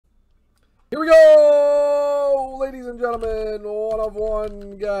Here we go, ladies and gentlemen. 1 of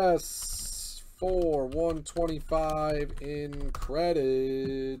 1 guess for 125 in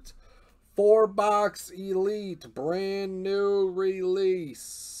credit. 4-box Elite, brand new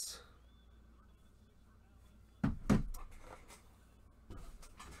release.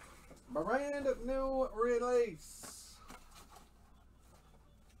 Brand new release.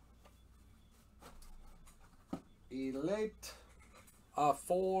 Elite,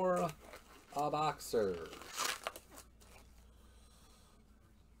 for a boxer.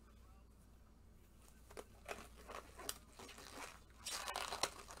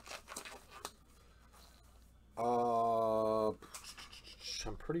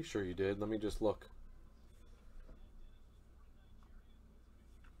 I'm pretty sure you did. Let me just look.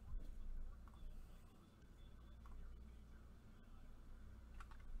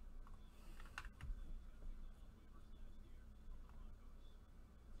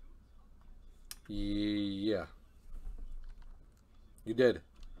 Yeah. You did.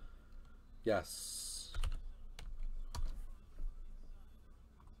 Yes.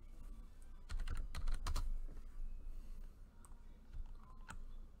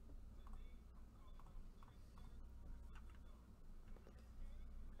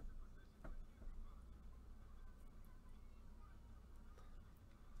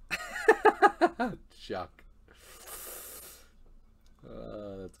 Chuck.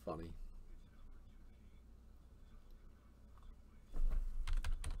 That's funny.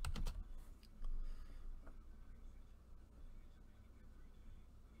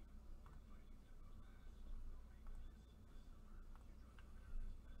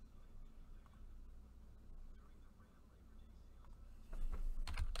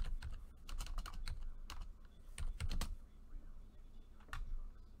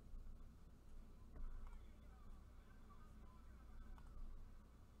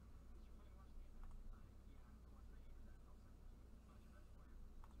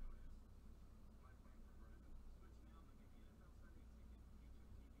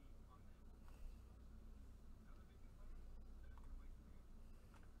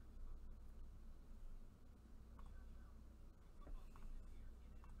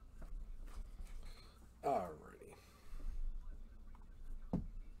 Alrighty.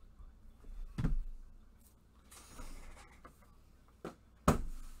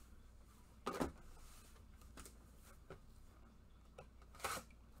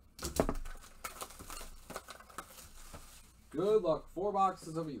 Good luck. 4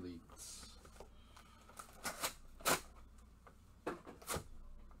 boxes of Elites.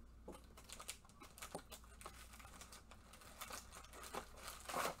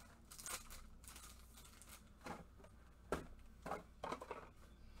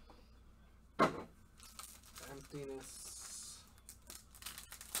 Emptiness.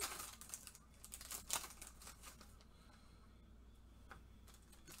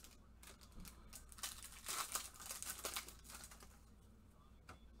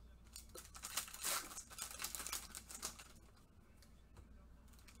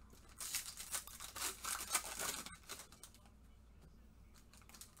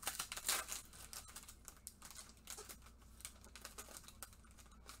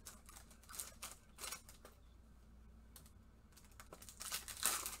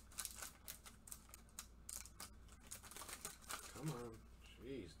 Come on.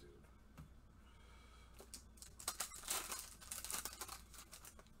 Jeez, dude.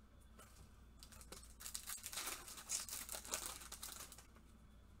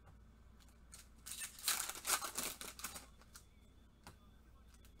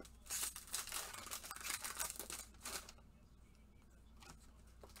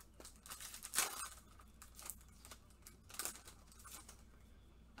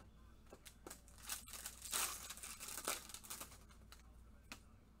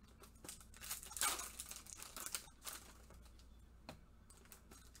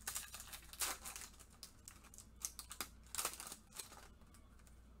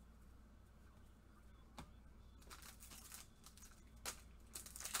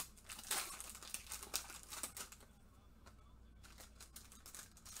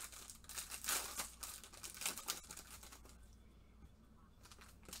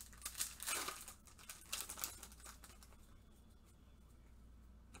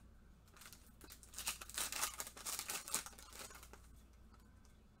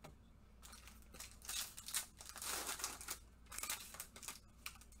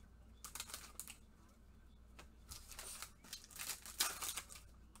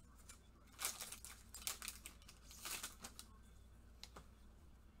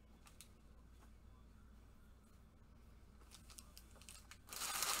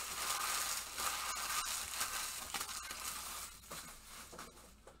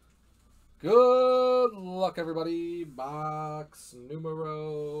 Good luck, everybody. Box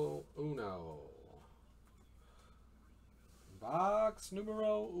numero uno. Box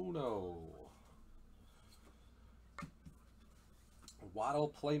numero uno.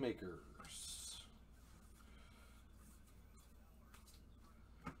 Waddle Playmakers.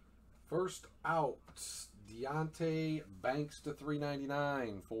 First out, Deonte Banks to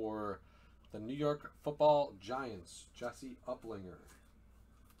 399 for the New York Football Giants, Jesse Uplinger.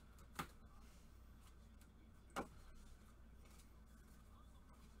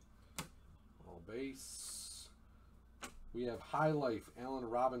 All base. We have High Life, Allen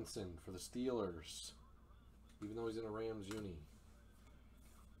Robinson for the Steelers, even though he's in a Rams uni.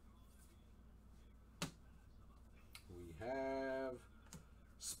 We have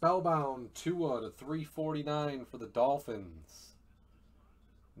Spellbound Tua to 349 for the Dolphins,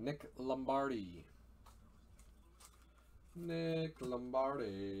 Nick Lombardi. Nick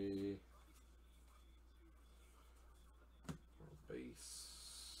Lombardi. Base.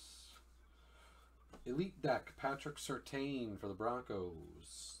 Elite Deck, Patrick Surtain for the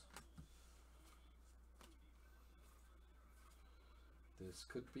Broncos. This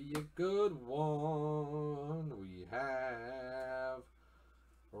could be a good one. We have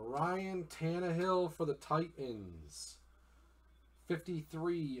Ryan Tannehill for the Titans.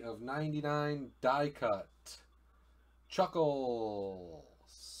 53 of 99 die cut.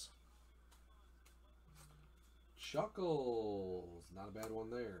 Chuckles. Chuckles. Not a bad one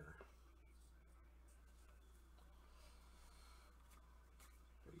there.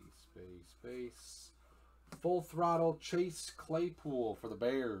 Base. Full Throttle Chase Claypool for the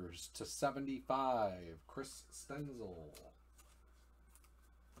Bears to 75. Chris Stenzel.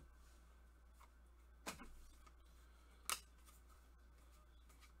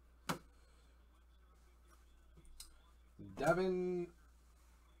 Devin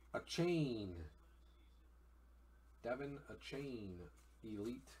Achane. Devin Achane.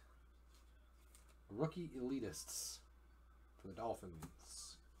 Elite. Rookie Elitists for the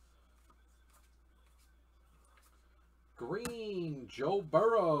Dolphins. Green, Joe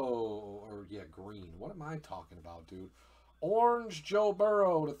Burrow. Or, yeah, green. What am I talking about, dude? Orange, Joe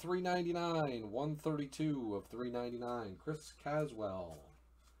Burrow to 399. 132 of 399. Chris Caswell.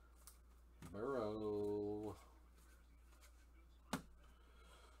 Burrow.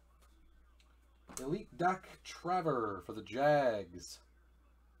 Elite Deck, Trevor for the Jags.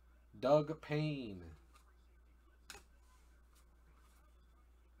 Doug Payne.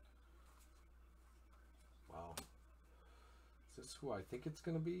 Wow. Is this who I think it's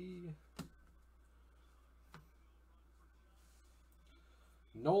going to be?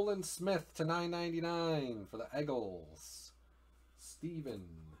 Nolan Smith to 999 for the Eagles. Steven.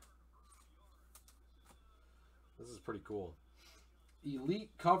 This is pretty cool. Elite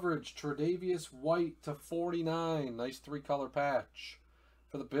Coverage, Tre'Davious White to 49. Nice 3-color patch.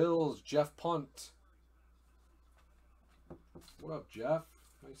 For the Bills, Jeff Punt. What up, Jeff?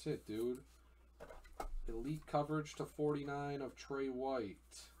 Nice hit, dude. Elite Coverage to 49 of Trey White.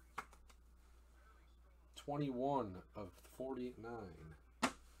 21 of 49.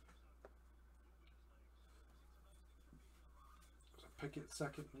 Pickett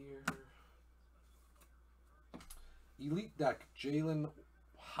second year. Elite Deck, Jalen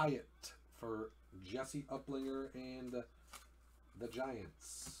Hyatt for Jesse Uplinger and the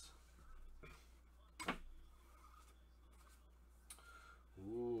Giants.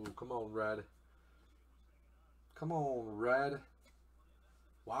 Ooh, come on, Red. Come on, Red.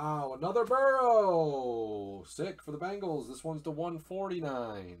 Wow, another Burrow. Sick for the Bengals. This one's to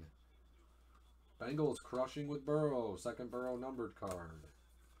 149. Bengals crushing with Burrow. Second Burrow numbered card.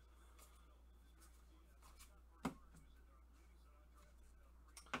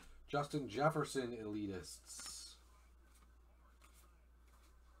 Justin Jefferson Elitists.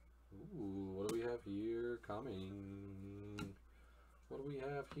 Ooh, what do we have here coming? What do we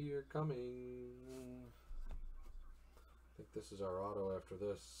have here coming? I think this is our auto after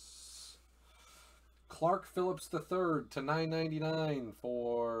this. Clark Phillips III to 999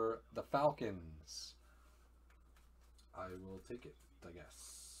 for the Falcons. I will take it, I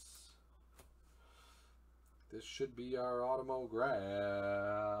guess. This should be our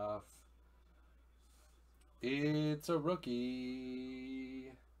autograph. It's a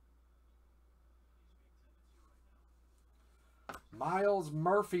rookie. Miles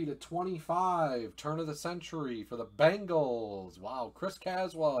Murphy to 25. Turn of the century for the Bengals. Wow, Chris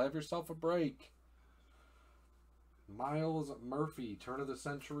Caswell, have yourself a break. Miles Murphy, turn of the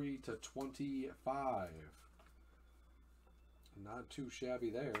century to 25. Not too shabby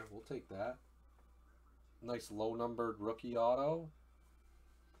there. We'll take that. Nice low-numbered rookie auto.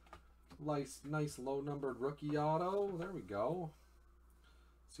 Nice low-numbered rookie auto. There we go.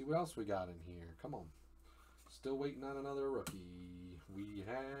 See what else we got in here. Come on. Still waiting on another rookie. We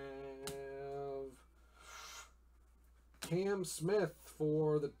have Cam Smith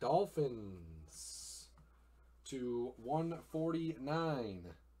for the Dolphins to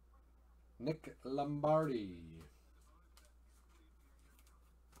 149. Nick Lombardi.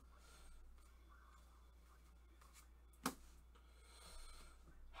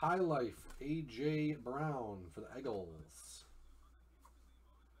 High Life, A.J. Brown for the Eagles.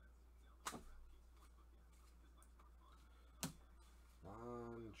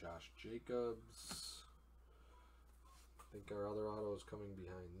 Josh Jacobs. I think our other auto is coming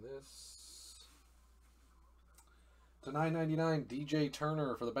behind this. To 9.99, DJ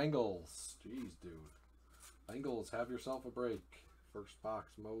Turner for the Bengals. Jeez, dude. Bengals, have yourself a break. First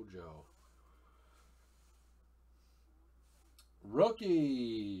box mojo.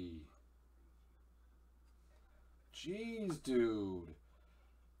 Rookie. Jeez, dude.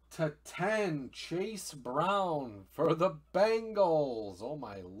 To 10, Chase Brown for the Bengals. Oh,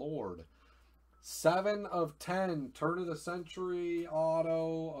 my Lord. 7 of 10, turn of the century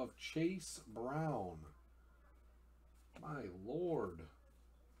auto of Chase Brown. My Lord.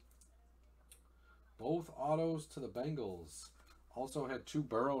 Both autos to the Bengals. Also had 2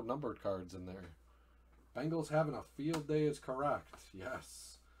 Burrow numbered cards in there. Bengals having a field day is correct.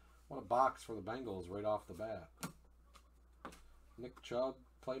 Yes. What a box for the Bengals right off the bat. Nick Chubb,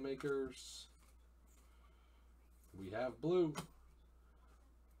 Playmakers. We have blue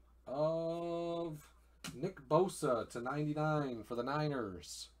of Nick Bosa to 99 for the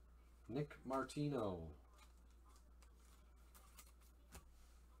Niners. Nick Martino.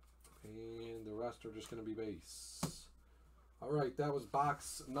 And the rest are just going to be base. All right, that was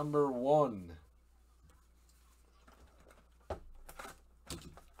box number 1.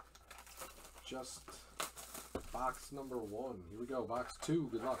 Just box number 1. Here we go. Box 2.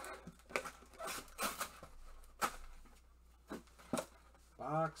 Good luck.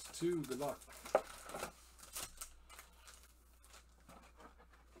 Box 2. Good luck.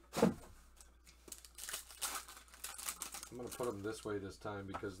 I'm going to put them this way this time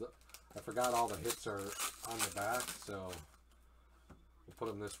because I forgot all the hits are on the back. So we'll put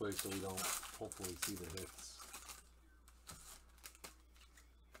them this way so we don't hopefully see the hits.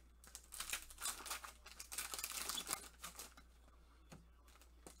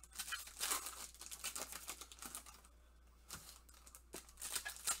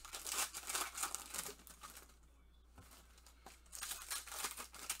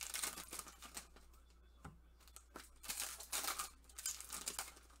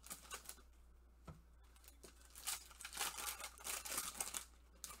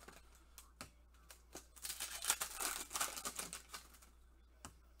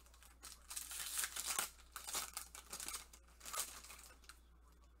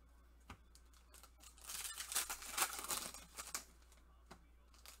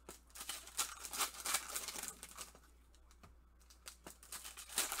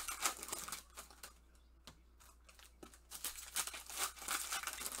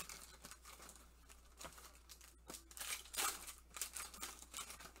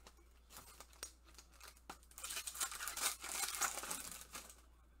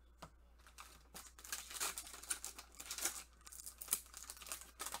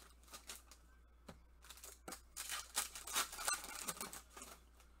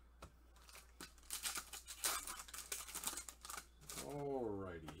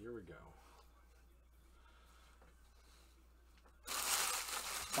 Alrighty, here we go.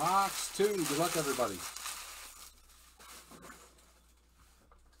 Box 2. Good luck, everybody.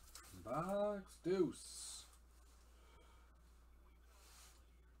 Box deuce.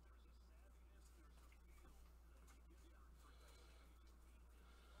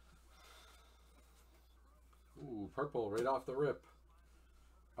 Ooh, purple right off the rip.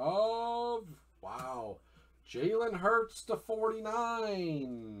 Of, wow, Jalen Hurts to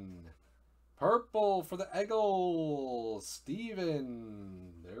 49. Purple for the Eagles.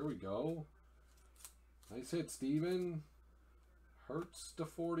 Steven. There we go. Nice hit, Steven. Hurts to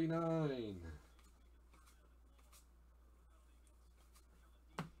 49.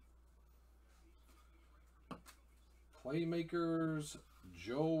 Playmakers,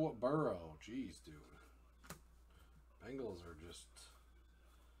 Joe Burrow. Jeez, dude. Bengals are just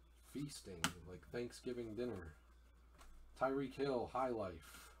feasting like Thanksgiving dinner. Tyreek Hill, High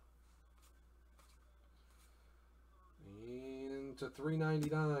Life. And to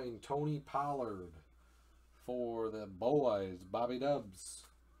 399, Tony Pollard for the boys, Bobby Dubs.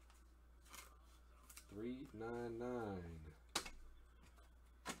 399.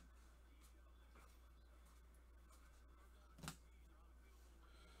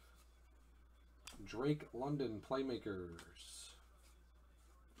 Drake London Playmakers.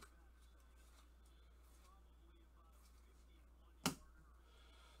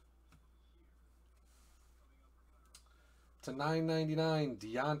 To $9.99,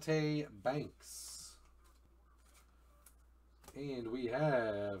 Deonte Banks. And we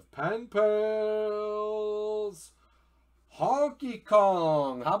have Pen Pals, Honky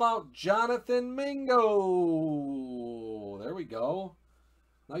Kong. How about Jonathan Mingo? There we go.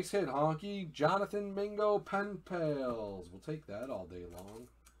 Nice hit, Honky. Jonathan Mingo, Pen Pals. We'll take that all day long.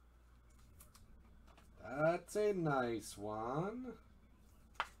 That's a nice one.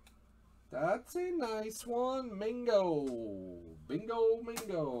 That's a nice one. Mingo. Bingo,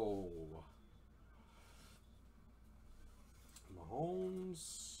 Mingo.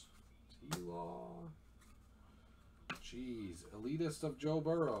 Mahomes. T-Law. Jeez. Elitist of Joe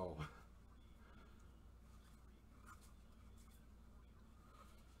Burrow.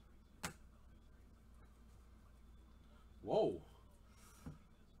 Whoa.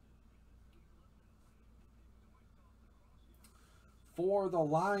 For the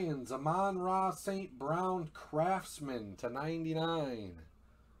Lions, Amon-Ra St. Brown Craftsman to 99.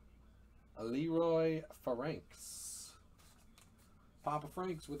 Leroy Franks. Papa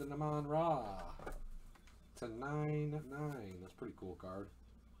Franks with an Amon-Ra to 99. That's a pretty cool card.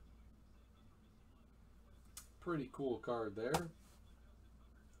 Pretty cool card there.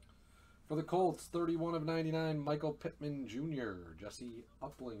 For the Colts, 31 of 99, Michael Pittman Jr., Jesse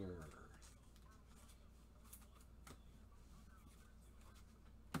Uplinger.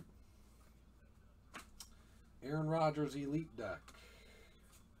 Aaron Rodgers Elite Deck.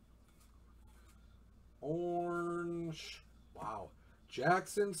 Orange. Wow.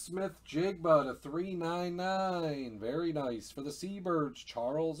 Jackson Smith-Jigba to 399. Very nice. For the Seabirds,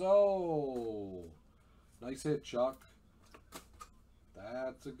 Charles O. Nice hit, Chuck.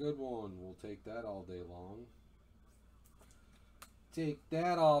 That's a good one. We'll take that all day long. Take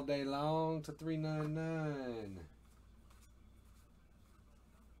that all day long to 399.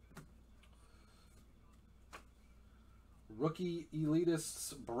 Rookie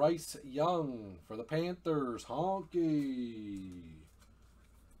Elitists Bryce Young for the Panthers. Honky.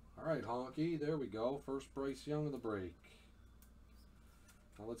 All right, Honky. There we go. First Bryce Young of the break.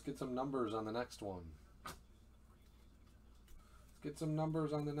 Now let's get some numbers on the next one. Get some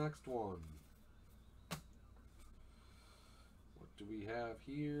numbers on the next one. What do we have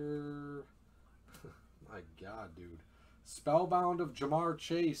here? My God, dude. Spellbound of Jamar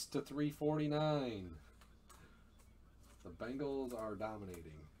Chase to 349. The Bengals are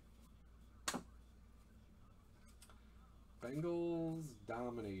dominating. Bengals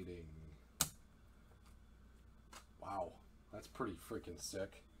dominating. Wow, that's pretty freaking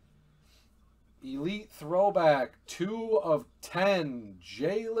sick. Elite Throwback, 2 of 10,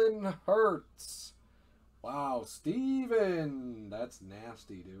 Jalen Hurts. Wow, Steven, that's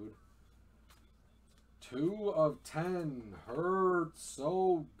nasty, dude. 2 of 10, Hurts,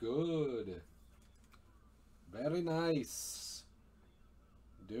 so good. Very nice.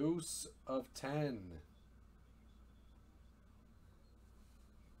 Deuce of 10.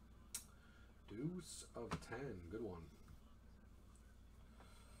 Deuce of 10, good one.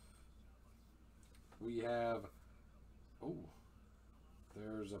 We have, oh,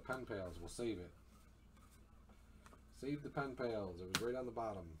 there's a Pen Pals. We'll save it. Save the Pen Pals. It was right on the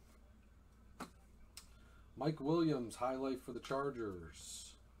bottom. Mike Williams, highlight for the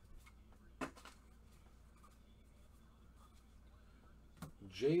Chargers.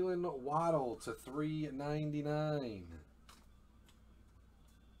 Jalen Waddle to 399.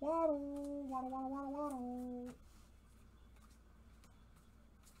 Waddle, waddle, waddle, waddle, waddle.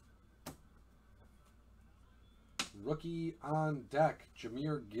 Rookie on deck,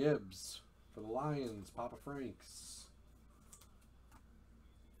 Jahmyr Gibbs for the Lions, Papa Franks.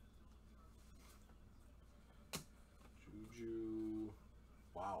 Juju.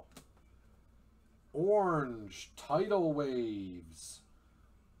 Wow. Orange, Tidal Waves.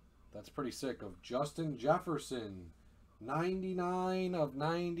 That's pretty sick. Of Justin Jefferson. 99 of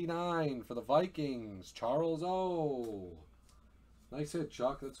 99 for the Vikings. Charles O. Nice hit,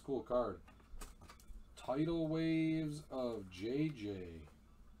 Chuck. That's a cool card. Tidal Waves of JJ.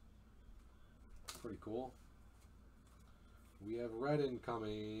 Pretty cool. We have red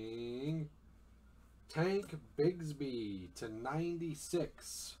incoming. Tank Bigsby to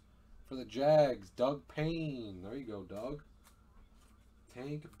 96 for the Jags. Doug Payne. There you go, Doug.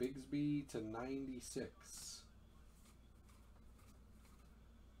 Tank Bigsby to 96.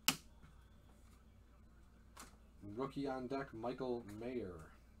 Rookie on deck, Michael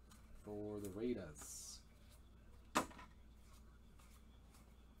Mayer for the Raiders.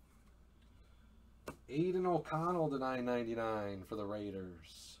 Aiden O'Connell to 9.99 for the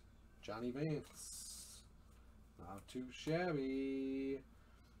Raiders. Johnny Vance. Not too shabby.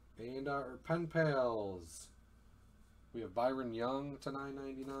 And our pen pals. We have Byron Young to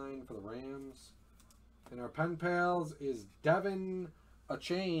 9.99 for the Rams. And our pen pals is Devin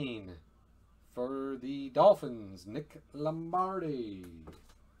Achane for the Dolphins. Nick Lombardi.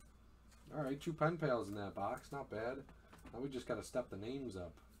 All right, 2 pen pals in that box. Not bad. Now we just got to step the names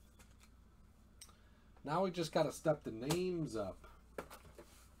up.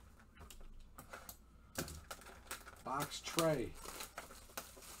 Box tray.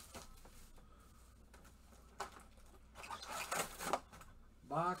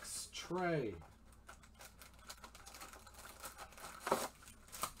 Box tray.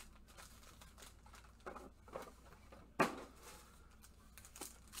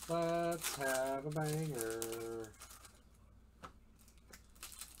 Let's have a banger.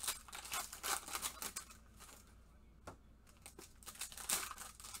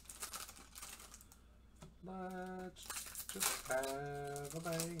 Let's just have a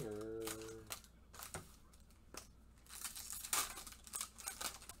banger.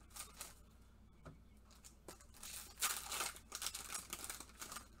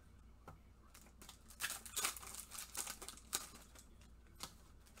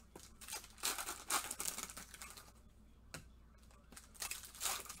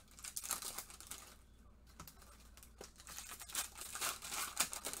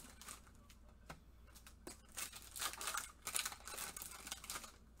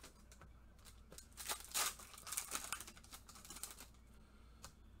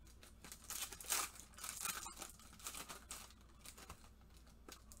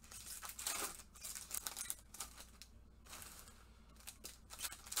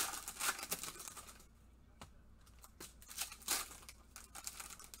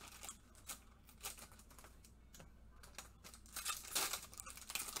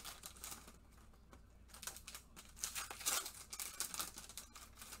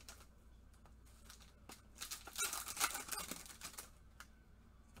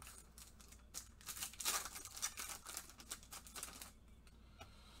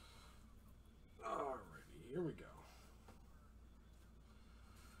 Here we go.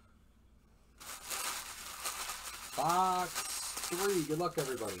 Box 3. Good luck,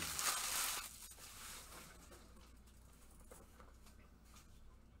 everybody.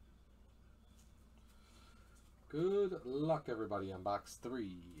 Good luck, everybody, on box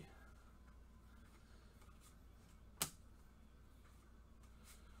 3.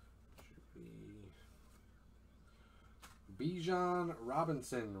 Bijan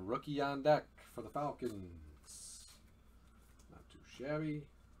Robinson, rookie on deck for the Falcons. Not too shabby.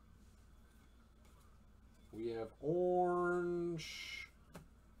 We have orange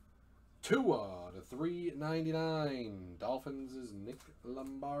Tua to 3.99. Dolphins is Nick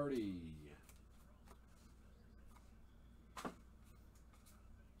Lombardi.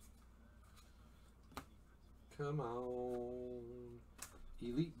 Come on.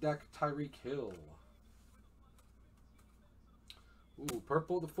 Elite deck Tyreek Hill. Ooh,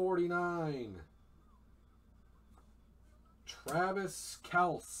 purple to 49. Travis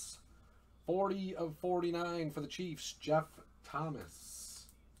Kelce. 40 of 49 for the Chiefs. Jeff Thomas.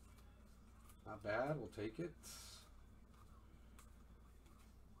 Not bad. We'll take it.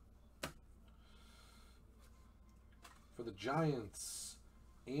 For the Giants,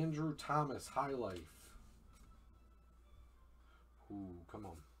 Andrew Thomas, High Life. Ooh, come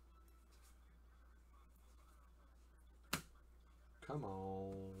on. Come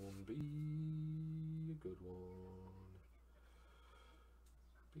on, be a good one.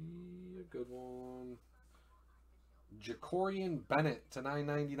 Be a good one. Jacorian Bennett to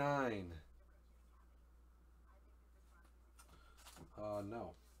 9.99.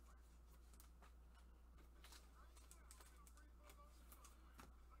 No.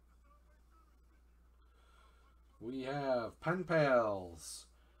 We have Pen Pals.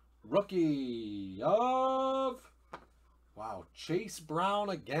 Rookie of... Wow, Chase Brown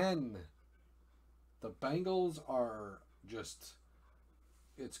again. The Bengals are just...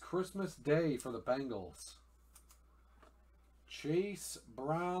 It's Christmas Day for the Bengals. Chase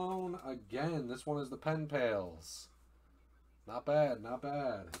Brown again. This one is the Pen Pals. Not bad, not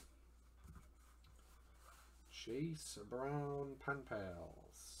bad. Chase Brown Pen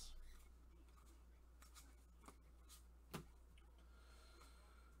Pals.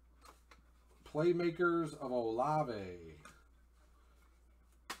 Playmakers of Olave.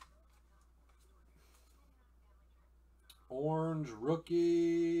 Orange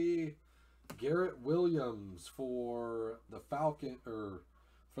rookie Garrett Williams for the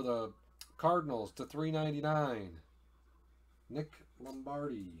for the Cardinals to 399. Nick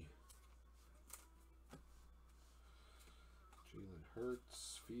Lombardi. Jalen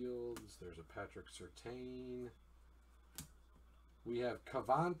Hurts, Fields. There's a Patrick Surtain. We have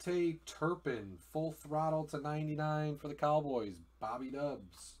Cavante Turpin, full throttle to 99 for the Cowboys. Bobby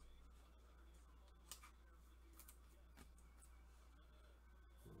Dubs.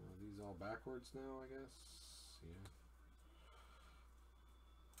 These all backwards now, I guess. Yeah.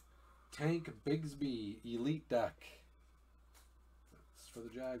 Tank Bigsby, Elite Deck. That's for the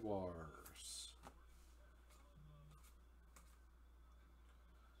Jaguars.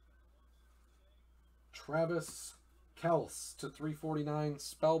 Travis Kelce to 349,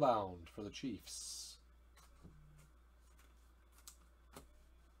 Spellbound for the Chiefs.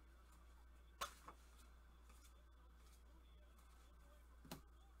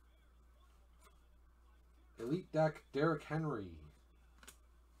 Elite Deck, Derrick Henry.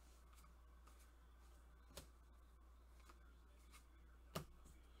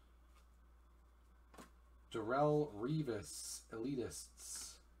 Darrelle Revis,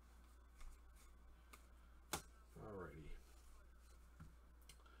 Elitists. Alrighty.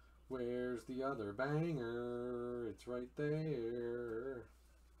 Where's the other banger? It's right there.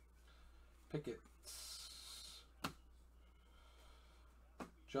 Pickett.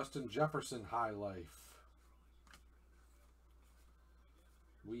 Justin Jefferson, High Life.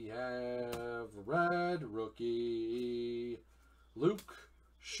 We have red rookie Luke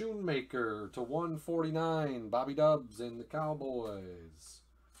Schoonmaker to 149. Bobby Dubs in the Cowboys.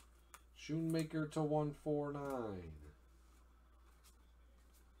 Schoonmaker to 149.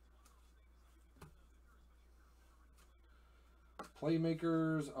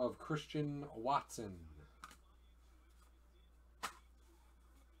 Playmakers of Christian Watson.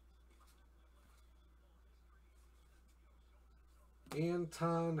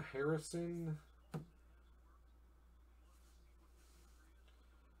 Anton Harrison.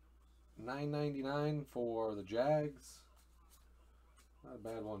 $9.99 for the Jags. Not a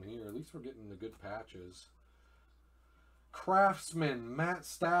bad one here. At least we're getting the good patches. Craftsman, Matt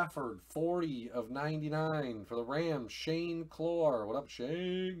Stafford, 40 of 99 for the Rams. Shane Clore. What up,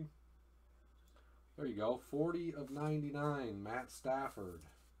 Shane? There you go. 40 of 99, Matt Stafford.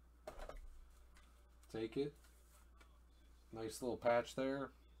 Take it. Nice little patch there.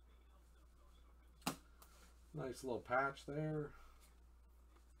 Nice little patch there.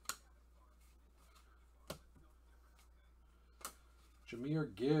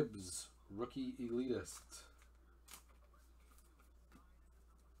 Jahmyr Gibbs, rookie elitist.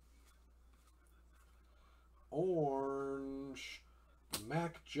 Orange,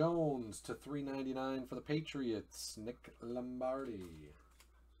 Mac Jones to 399 for the Patriots. Nick Lombardi.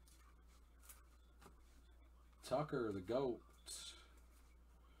 Tucker, the GOAT.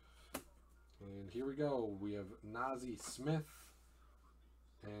 And here we go. We have Nazi Smith.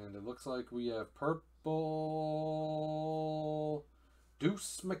 And it looks like we have purple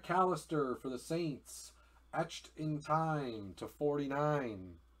Deuce McAllister for the Saints. Etched in time to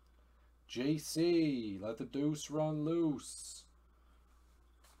 49. JC, let the deuce run loose.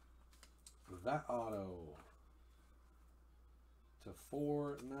 That auto to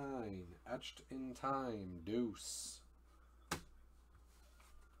 49. Etched in time, Deuce.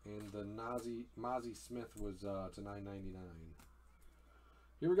 And the Mozzie Smith was to $9.99.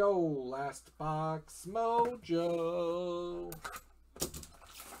 Here we go. Last box mojo.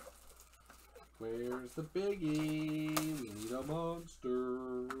 Where's the biggie? We need a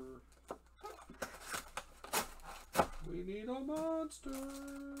monster. We need a monster.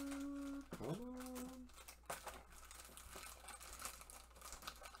 Come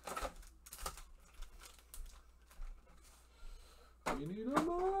on. We need a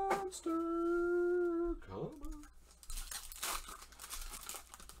monster. Come on.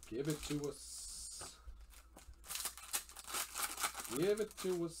 Give it to us. Give it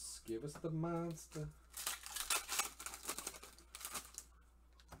to us. Give us the monster.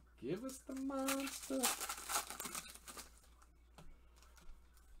 Give us the monster.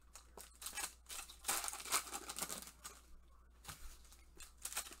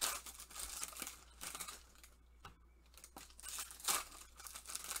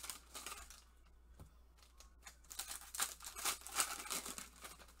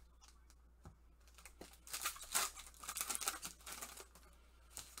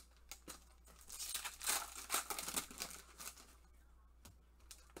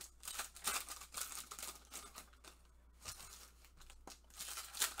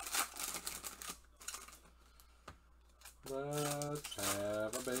 Let's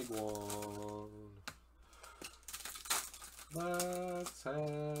have a big one. Let's have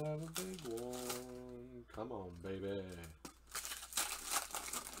a big one. Come on, baby.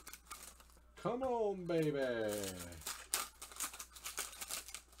 Come on, baby.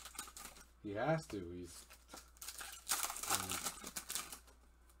 He has to. He's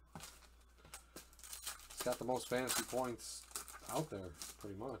got the most fantasy points out there,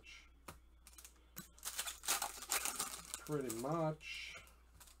 pretty much. Pretty much.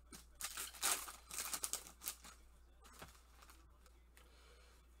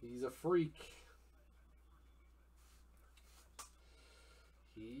 He's a freak.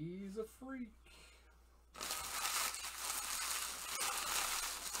 He's a freak.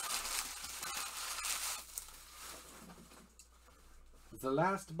 The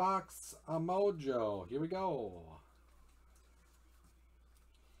last box, a mojo. Here we go.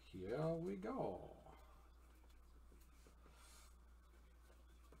 Here we go.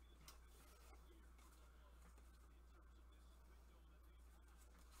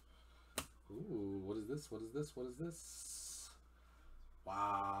 Ooh, what is this? What is this? What is this?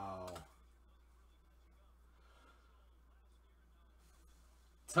 Wow.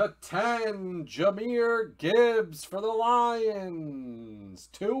 To 10, Jahmyr Gibbs for the Lions.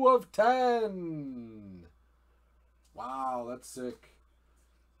 2 of 10. Wow, that's sick.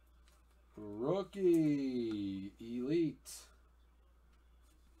 Rookie Elite.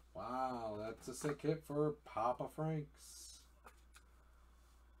 Wow, that's a sick hit for Papa Franks.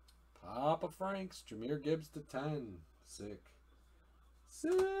 Papa Franks, Jahmyr Gibbs to 10. Sick.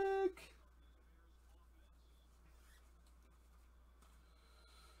 Sick.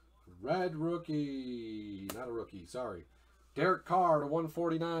 Red rookie. Not a rookie, sorry. Derek Carr to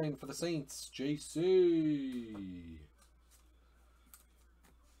 149 for the Saints. JC.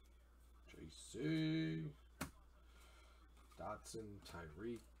 JC. Dotson,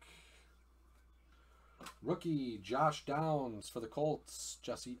 Tyreek. Rookie Josh Downs for the Colts.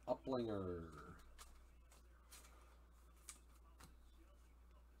 Jesse Uplinger.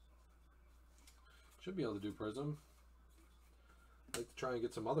 Should be able to do Prism. I'd like to try and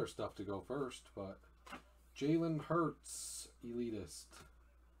get some other stuff to go first, but Jalen Hurts, Elitist.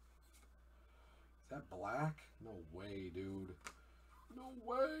 Is that black? No way, dude. No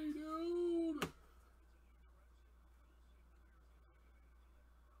way, dude.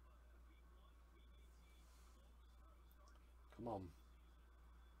 Come on.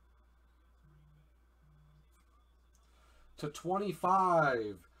 To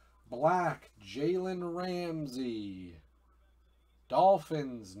 25, black Jalen Ramsey.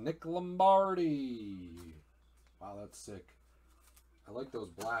 Dolphins, Nick Lombardi. Wow, that's sick. I like those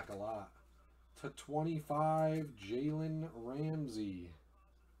black a lot. To 25, Jalen Ramsey.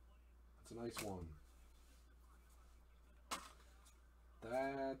 That's a nice one.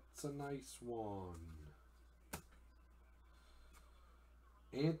 That's a nice one.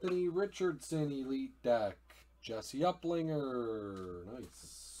 Anthony Richardson, Elite Deck. Jesse Uplinger.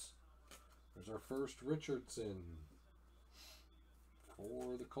 Nice. There's our first Richardson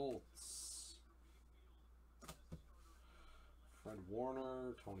for the Colts. Fred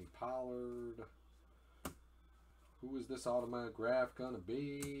Warner, Tony Pollard. Who is this autograph gonna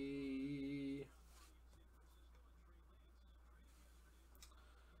be?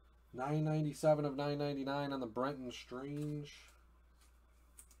 997 of 999 on the Brenton Strange.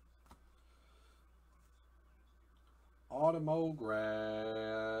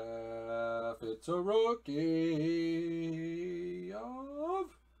 Automograph. It's a rookie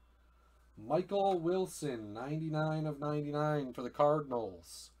of Michael Wilson. 99 of 99 for the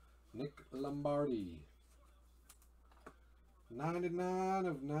Cardinals. Nick Lombardi. 99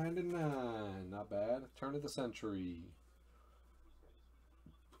 of 99. Not bad. Turn of the century.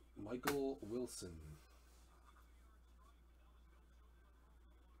 Michael Wilson.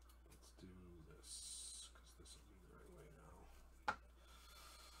 Let's do this, because this will be the right way now.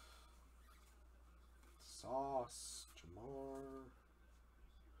 Sauce, Jamar.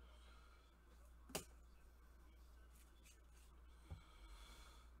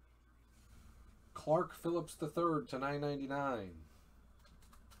 Clark Phillips III to 999.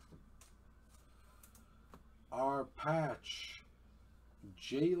 Our patch.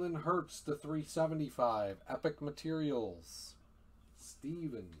 Jalen Hurts to 375. Epic Materials.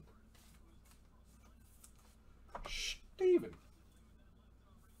 Steven.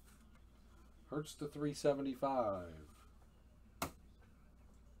 Hurts to 375.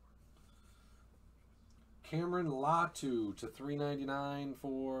 Cameron Latu to 399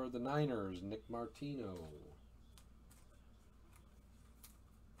 for the Niners. Nick Martino.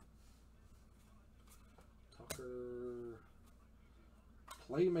 Tucker.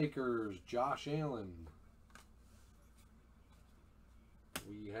 Playmakers, Josh Allen.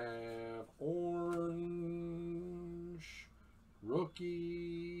 have orange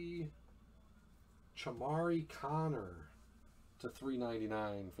rookie Chamari Connor to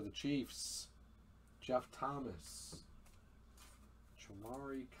 399 for the Chiefs. Jeff Thomas.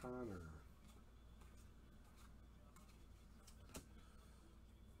 Chamari Connor.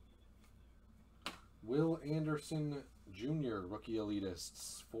 Will Anderson Jr. Rookie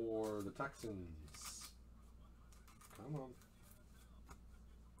Elitists for the Texans. Come on.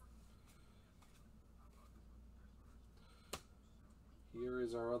 Here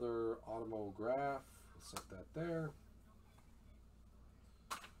is our other autograph. We'll set that there.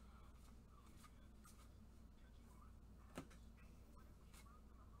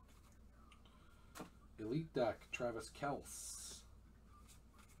 Elite Deck, Travis Kelce.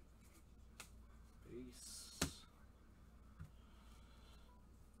 Base.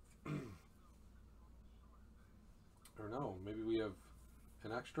 Or no, maybe we have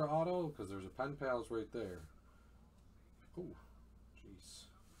an extra auto because there's a Pen Pals right there. Oh, jeez.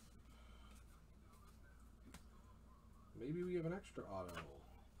 Maybe we have an extra auto.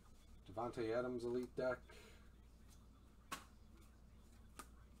 Devontae Adams Elite Deck.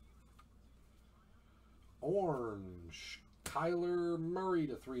 Orange, Kyler Murray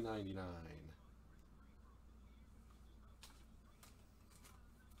to 399.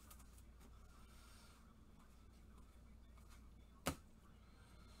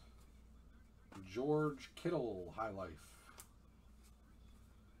 George Kittle High Life.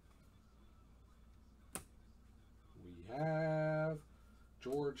 We have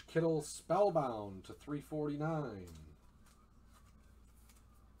George Kittle Spellbound to 349.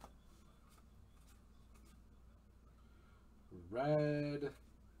 Red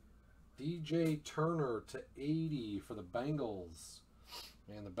DJ Turner to 80 for the Bengals.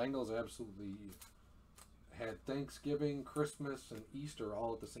 Man, the Bengals absolutely had Thanksgiving, Christmas, and Easter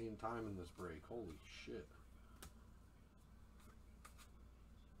all at the same time in this break. Holy shit.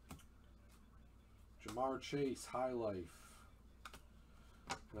 Jamar Chase High Life.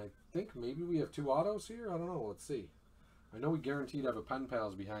 And I think maybe we have two autos here. I don't know. Let's see. I know we guaranteed to have a Pen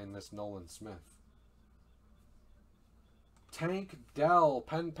Pals behind this Nolan Smith. Tank Dell,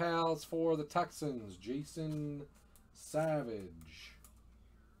 Pen Pals for the Texans. Jason Savage.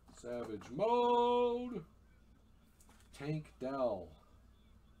 Savage mode. Tank Dell.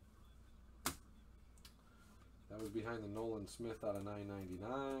 That was behind the Nolan Smith out of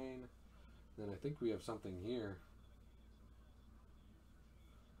 999. Then I think we have something here.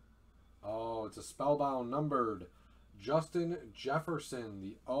 Oh, it's a Spellbound numbered. Justin Jefferson,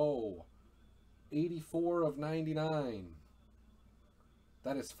 the O. 84 of 99.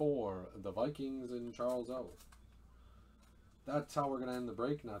 That is for the Vikings and Charles O. That's how we're going to end the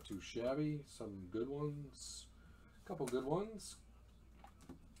break. Not too shabby. Some good ones. Couple good ones.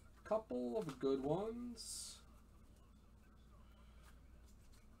 Couple of good ones.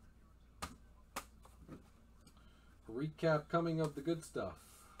 Recap coming of the good stuff.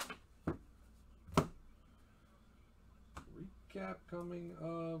 Recap coming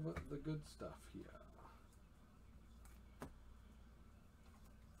of the good stuff here.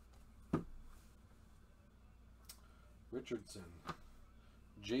 Richardson.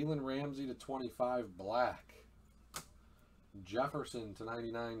 Jalen Ramsey to 25 black. Jefferson to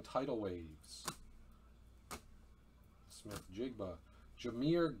 99 tidal waves. Smith Jigba.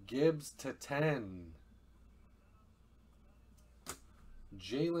 Jahmyr Gibbs to 10.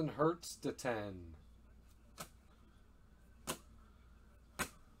 Jalen Hurts to 10.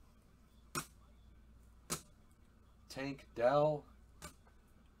 Tank Dell.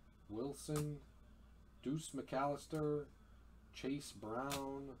 Wilson. Deuce McAllister, Chase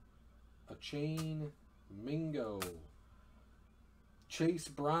Brown, a chain, Mingo. Chase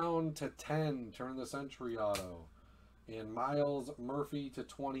Brown to 10, turn the century auto. And Miles Murphy to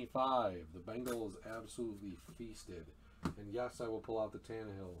 25. The Bengals absolutely feasted. And yes, I will pull out the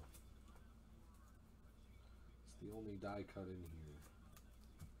Tannehill. It's the only die cut in here.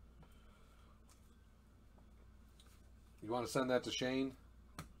 You want to send that to Shane?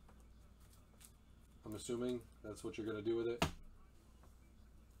 I'm assuming that's what you're going to do with it.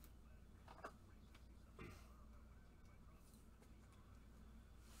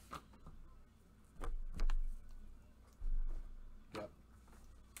 Yep.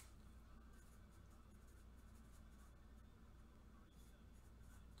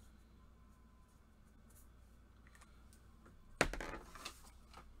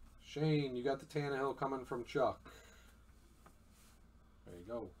 Shane, you got the Tannehill coming from Chuck. There you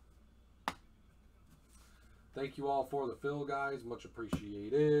go. Thank you all for the fill, guys. Much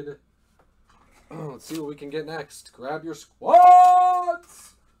appreciated. Let's see what we can get next. Grab your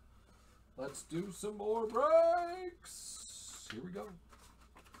squads! Let's do some more breaks. Here we go.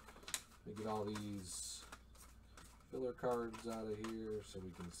 Let me get all these filler cards out of here so we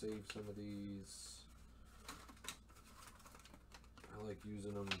can save some of these. I like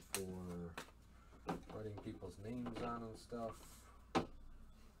using them for writing people's names on and stuff.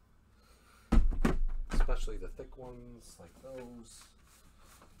 Especially the thick ones like those.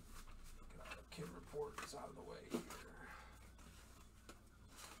 Get all the kid reports out of the way here.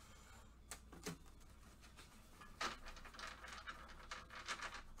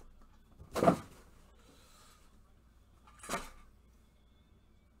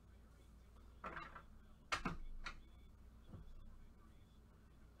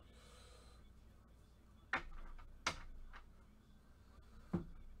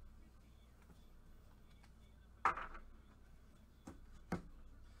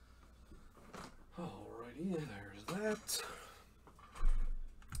 Alrighty, there's that. Let's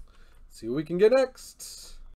see what we can get next.